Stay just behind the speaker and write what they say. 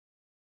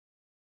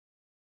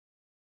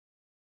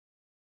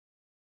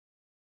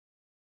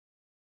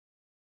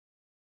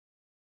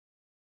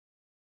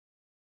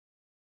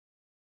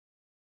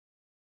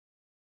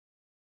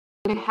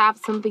have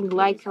something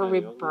like a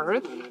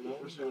rebirth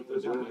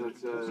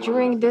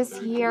during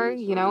this year.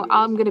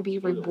 I'm gonna be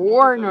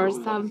reborn or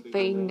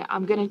something.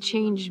 I'm gonna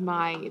change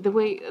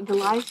the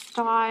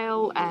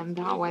lifestyle and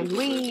how I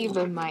live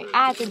and my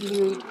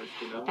attitude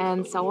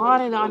and so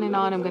on and on and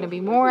on. I'm gonna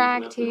be more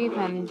active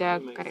and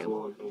got a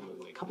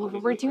couple of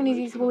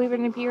opportunities will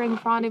even appear in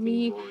front of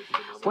me.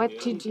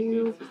 What to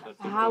do,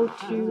 how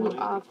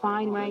to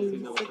find my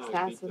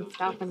success and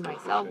stuff and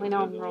myself in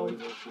our world.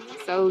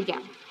 So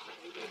yeah,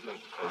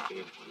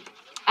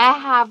 I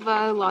have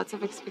lots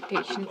of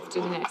expectations to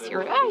the next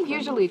year. I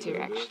usually do,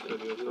 actually.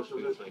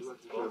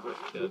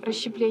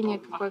 Расщепление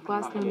какое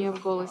классное у нее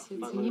в голосе.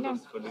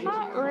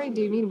 What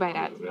do you mean by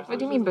that? What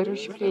do you mean by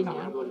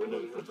расщепление?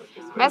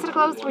 Master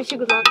close, wish you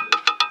good luck.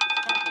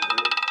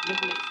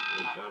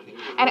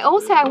 And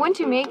also, I want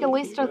to make a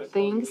list of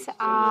things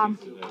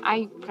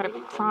I kind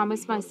of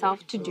promise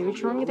myself to do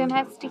during the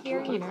next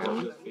year.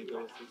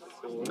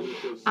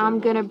 I'm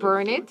gonna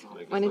burn it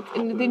when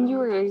the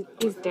new year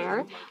is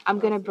there. I'm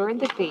gonna burn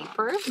the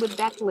paper with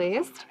that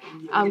list.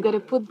 I'm gonna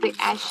put the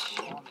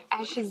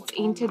ashes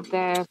into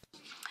the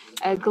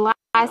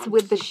glass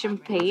with the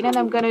champagne, and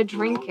I'm gonna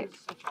drink it.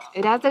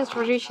 That's a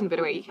tradition, by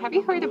the way. Have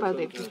you heard about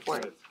it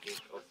before?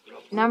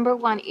 Number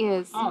one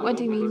is. What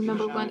do you mean?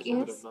 Number one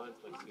is.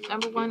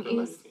 Number one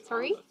is.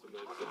 Sorry.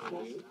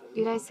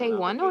 Did I say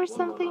one or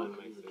something?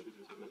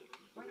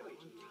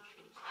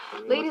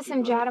 Ladies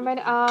and gentlemen,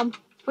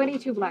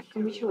 22 black.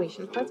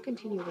 Congratulations. Let's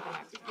continue with the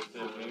next.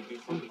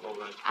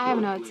 I have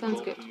no. It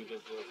sounds good.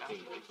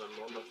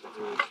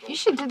 You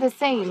should do the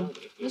same.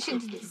 You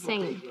should do the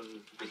same,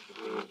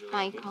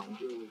 Michael.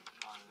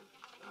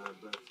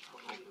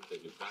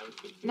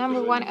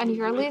 Number one on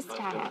your list,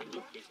 Hannah.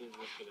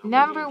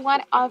 Number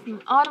one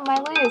on my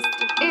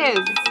list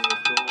is.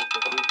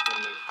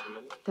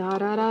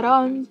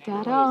 Da-da-da-dun,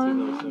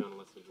 da-dun.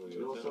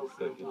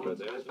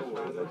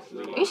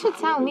 You should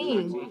tell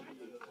me.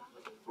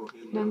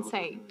 Don't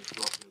say.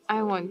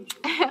 I want.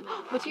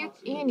 But you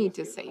need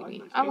to say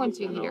me. I want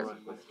to hear.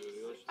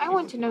 I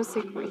want to know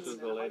secrets.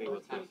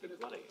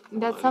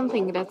 That's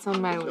something that's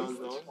on my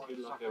list.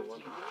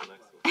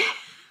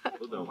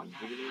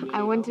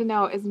 I want to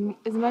know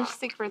as much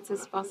secrets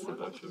as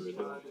possible.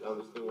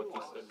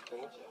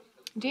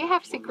 Do you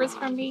have secrets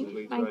from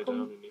me,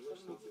 Michael?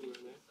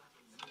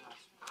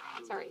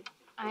 Sorry,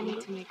 I need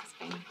to make a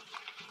spin.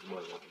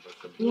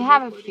 You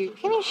have a few.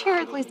 Can you share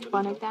at least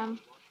one of them?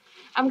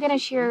 I'm gonna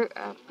share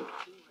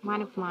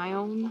one of my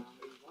own.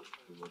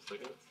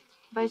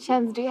 By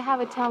chance, do you have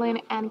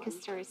Italian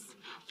ancestors?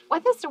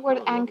 What does the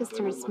word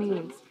ancestors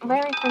mean? A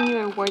very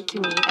familiar word to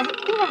me. I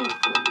think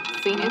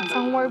I've seen it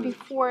somewhere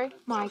before.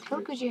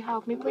 Michael, could you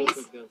help me,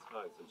 please?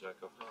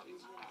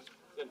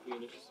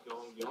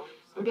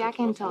 Maybe I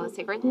can tell a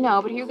secret.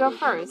 No, but you go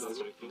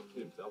first.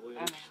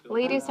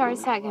 Ladies are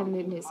second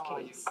in this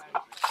case.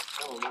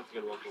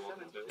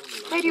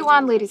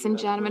 31, ladies and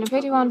gentlemen.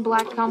 31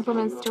 black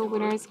compliments to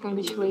winners.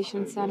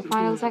 Congratulations. And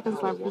final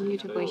seconds left for you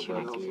to place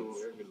your next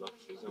moves.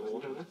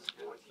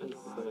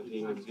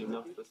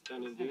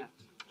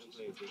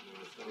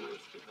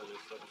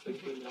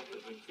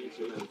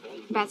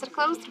 Bets are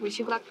closed. Wish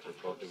you luck.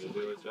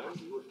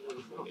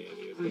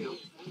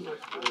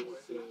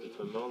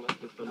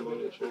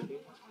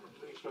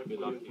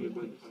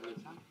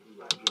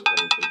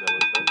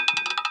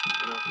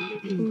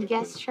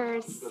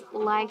 Gestures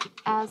like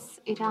us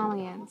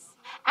Italians.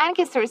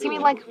 Ancestors, you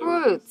mean like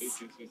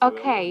roots?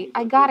 Okay,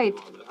 I got it.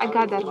 I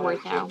got that word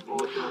now.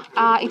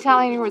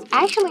 Italian roots.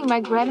 Actually, my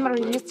grandmother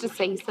used to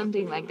say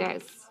something like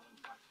this.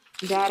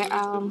 That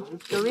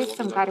there is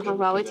some kind of a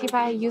relative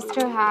I used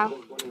to have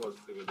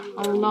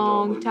a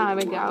long time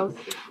ago,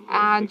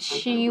 and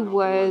she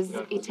was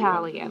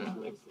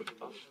Italian.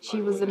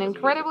 She was an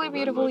incredibly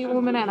beautiful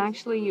woman, and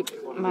actually,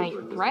 my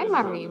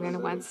grandmother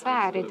even once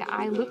said that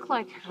I look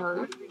like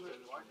her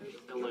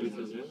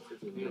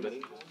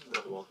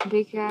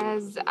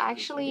because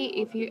actually,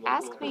 if you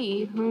ask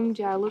me whom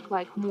do I look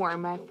like more,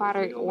 my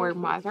father or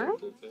mother,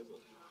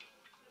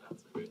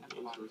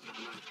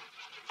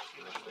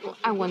 well,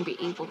 I won't be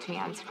able to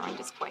answer on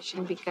this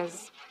question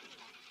because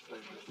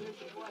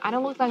I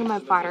don't look like my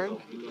father.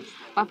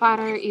 My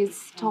father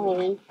is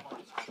tall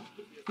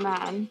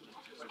man,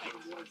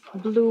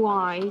 blue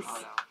eyes,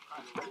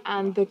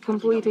 and a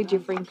completely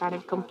different kind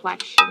of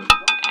complexion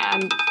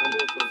and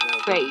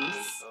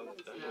face.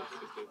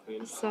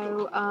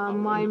 So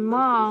my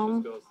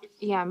mom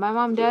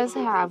does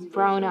have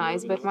brown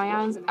eyes, but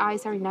my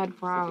eyes are not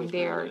brown.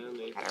 They're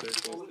kind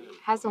of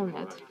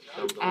hazelnut,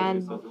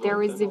 and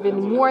there is even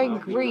more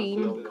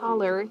green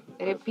color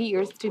that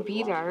appears to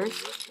be there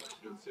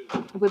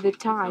with the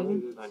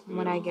time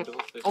when I get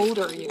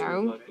older.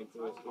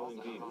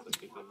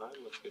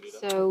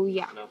 So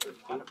yeah,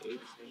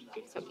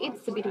 so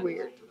it's a bit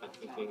weird.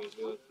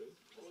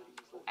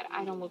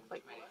 I don't look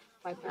like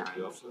my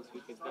parents.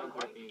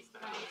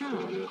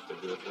 Hmm.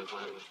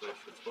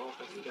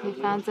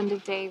 Depends on the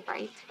day,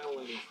 right?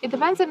 It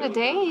depends on the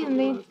day, and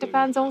it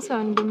depends also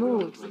on the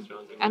mood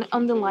and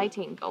on the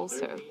lighting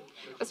also.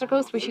 It's a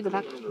special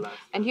that.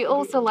 And you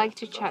also like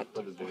to chat,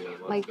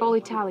 like all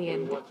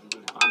Italians,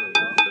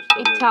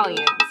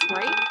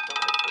 right?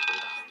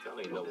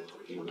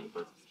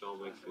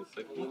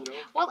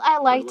 Well, I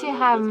like to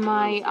have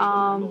my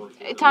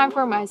time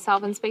for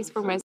myself and space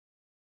for myself.